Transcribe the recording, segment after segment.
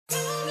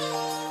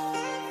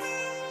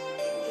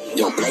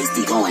Yo,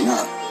 Blaze going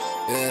up.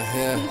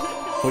 Yeah.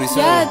 What he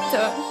say?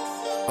 Certo.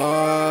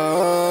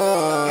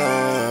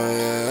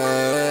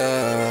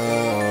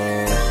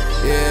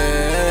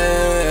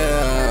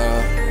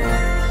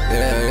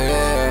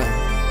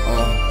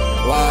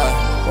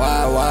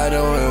 Why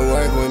don't it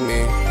work with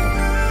me?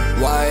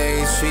 Why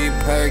ain't she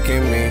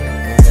perking me?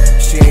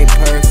 She ain't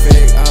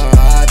perfect,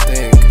 I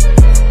think.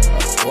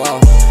 Well,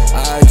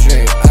 I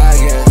drink, I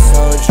get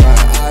so drunk,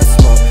 I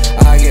smoke,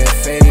 I get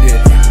faded.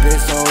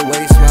 Bitch, don't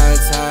waste my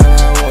time,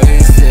 I'm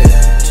wasted.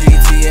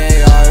 GTA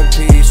RP,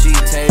 she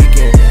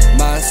taking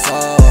my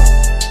soul.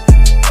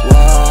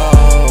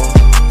 Whoa,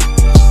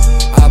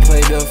 I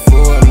played the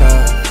fool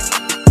now.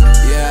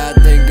 Yeah, I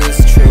think this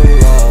true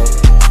love.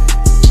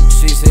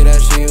 She said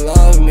that she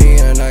loved me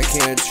and I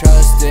can't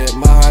trust it.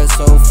 My heart's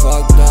so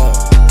fucked up.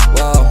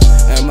 Whoa,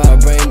 and my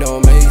brain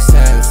don't make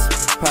sense.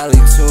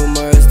 Probably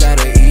tumors that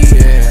are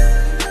eating.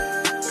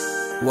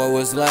 What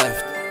was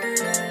left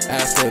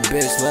after a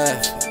bitch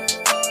left?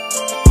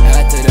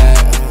 After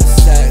that,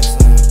 sex.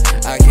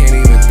 I can't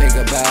even think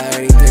about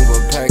anything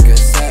but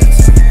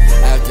Percocets.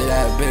 After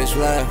that bitch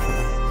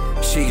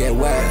left, she get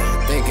wet,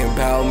 thinking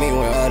about me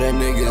when other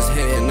niggas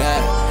hitting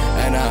that.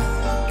 And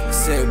I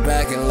sit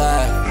back and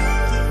laugh.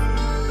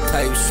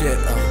 Type shit,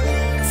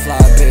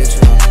 fly bitch,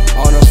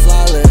 on a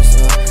fly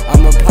list,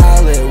 I'm a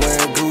pilot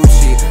wearing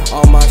Gucci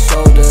on my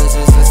shoulders,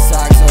 it's the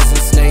socks on some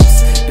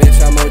snakes.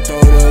 Bitch, I'ma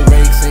throw the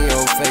rakes in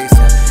your face,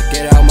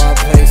 get out my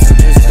place,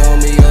 just throw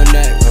me your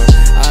neck,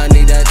 I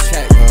need that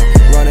check,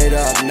 run it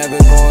up, never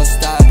gonna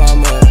stop,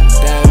 I'm a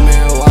dead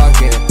man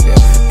walking,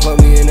 put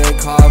me in a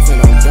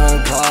coffin, I'm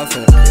done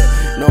coughing,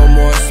 no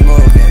more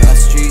smoking, I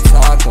street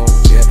talking,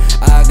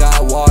 I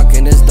got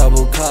walking, this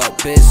double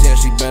cup, bitch, yeah,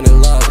 she been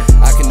in love,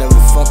 I can never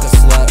fuck a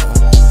slut,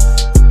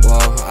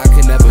 well, I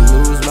can never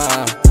lose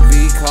my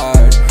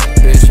V-card,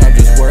 bitch, I'm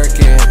just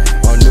working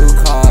on new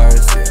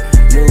cars,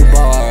 new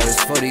bars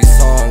for these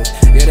songs,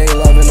 yeah, they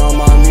loving all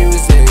my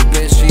music,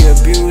 bitch, she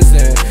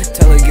abusing,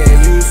 tell her get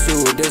used to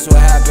it, this what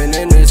happened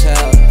in this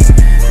hell,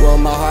 well,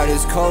 my heart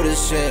is cold as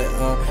shit,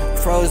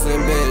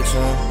 frozen, bitch,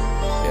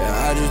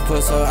 yeah, I just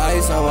put some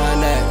ice on my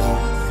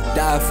neck,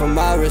 die for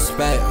my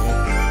respect,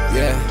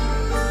 yeah,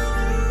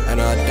 and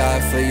I'll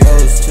die for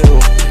yours too,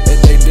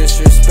 if they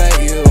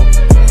disrespect you,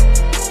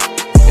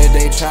 if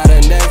they try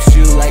to next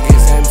you like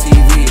it's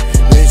MTV,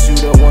 bitch, you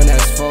the one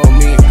that's for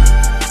me.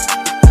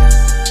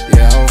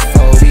 Yeah, I'm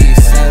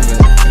 47,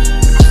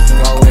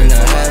 going to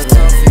heaven.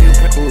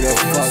 Who the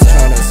fuck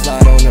tryna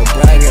slide on the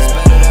bracket?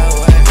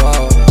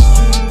 Whoa,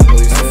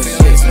 we said shit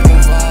baby,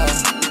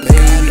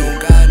 I don't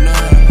got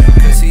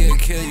none, cause he'll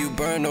kill you,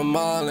 burn them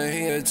all, and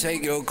he'll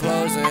take your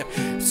clothes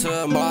and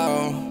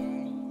tomorrow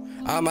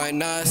I might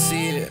not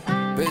see it,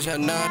 bitch, I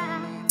not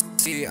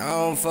see, I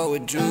don't fuck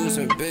with Jews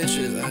and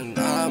bitches, and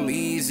I'm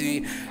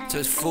easy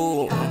to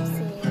fool.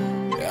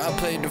 Yeah, I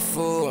played the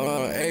fool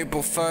on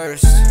April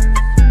 1st.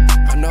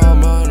 I know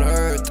I'm on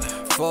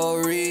earth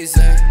for a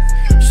reason.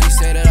 She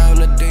said that I'm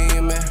the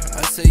demon.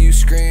 I said you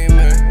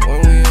screaming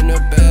when we in the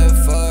bed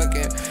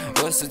fucking.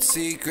 What's the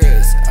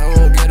secrets? I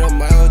won't get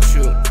them out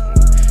you.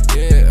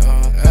 Yeah,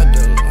 at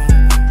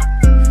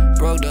the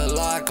broke the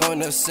lock on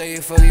the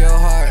safe of your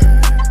heart.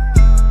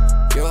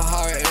 Your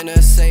heart in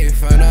a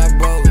safe, and I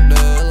broke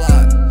the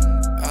lock.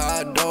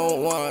 I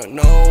don't want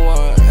no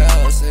one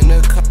else in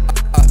the car.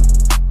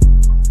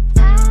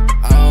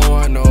 I don't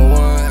want no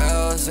one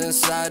else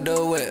inside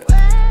the whip.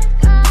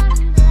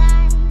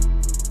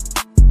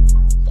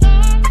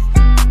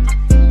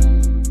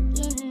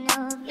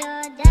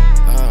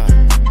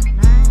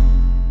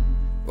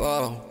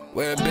 Whoa,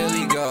 where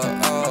Billy go?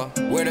 Oh,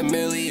 where the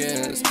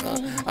millions?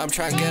 I'm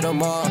trying to get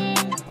them all.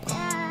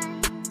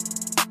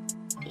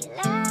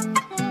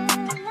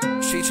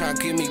 She tryna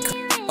give me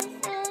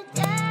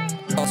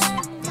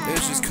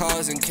bitches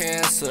causing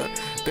cancer.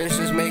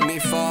 Bitches make me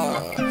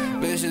fall.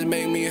 Bitches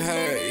make me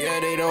hurt. Yeah,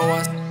 they don't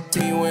want to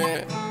see me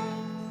win.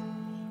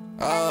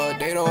 Oh,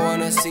 they don't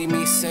wanna see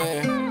me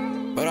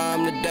sin. But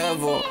I'm the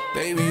devil.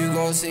 Baby, you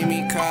gon' see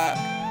me cry.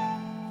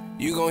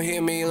 You gon'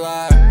 hear me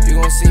lie. You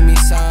gon' see me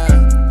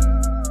sign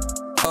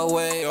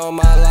away on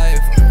my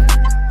life.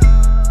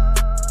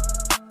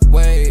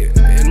 Wait,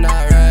 it's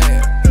not right.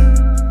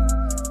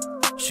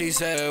 She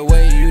said,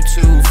 wait, you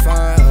too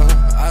fine.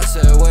 I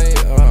said, wait,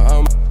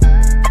 I'm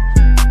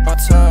my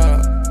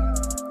time.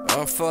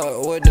 I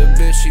fuck with the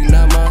bitch, she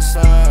not my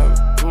sign.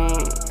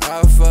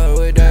 I fuck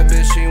with that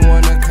bitch, she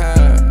one of a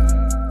kind.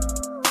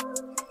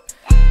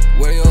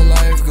 Where your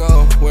life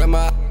go? Where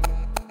my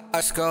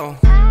eyes go?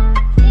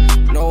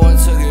 No one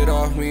took it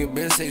off me,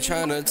 bitch, they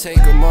tryna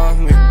take them off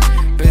me.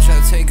 Bitch,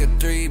 I take a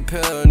 3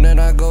 pill and then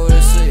I go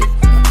to sleep.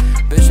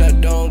 Bitch, I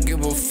don't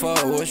give a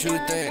fuck what you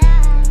think.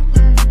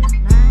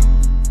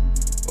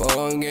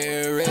 Whoa, I'm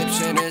getting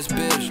rich in this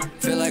bitch,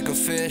 feel like a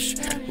fish.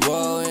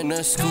 Whoa, in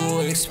the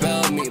school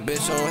expel me,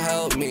 bitch don't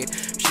help me.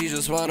 She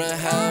just wanna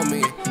help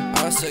me.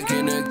 I'm stuck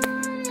in the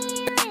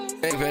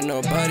ain't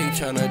nobody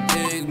tryna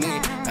dig me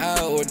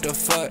out. What the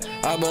fuck,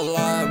 I'm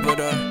alive, but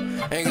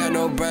ain't got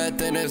no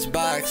breath in this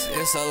box.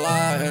 It's a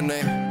lie, and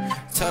they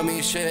tell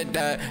me shit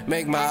that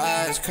make my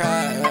eyes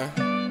cry.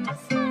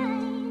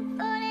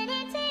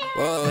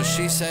 Well,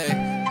 she say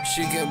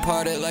she can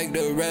part it like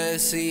the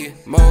Red Sea.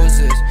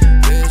 Moses,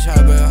 bitch,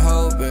 I been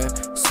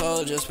hoping,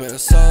 soul just been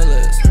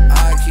soulless.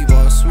 I keep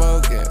on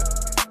smoking,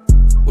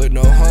 with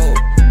no hope,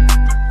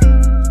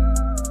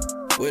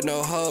 with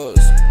no hoes.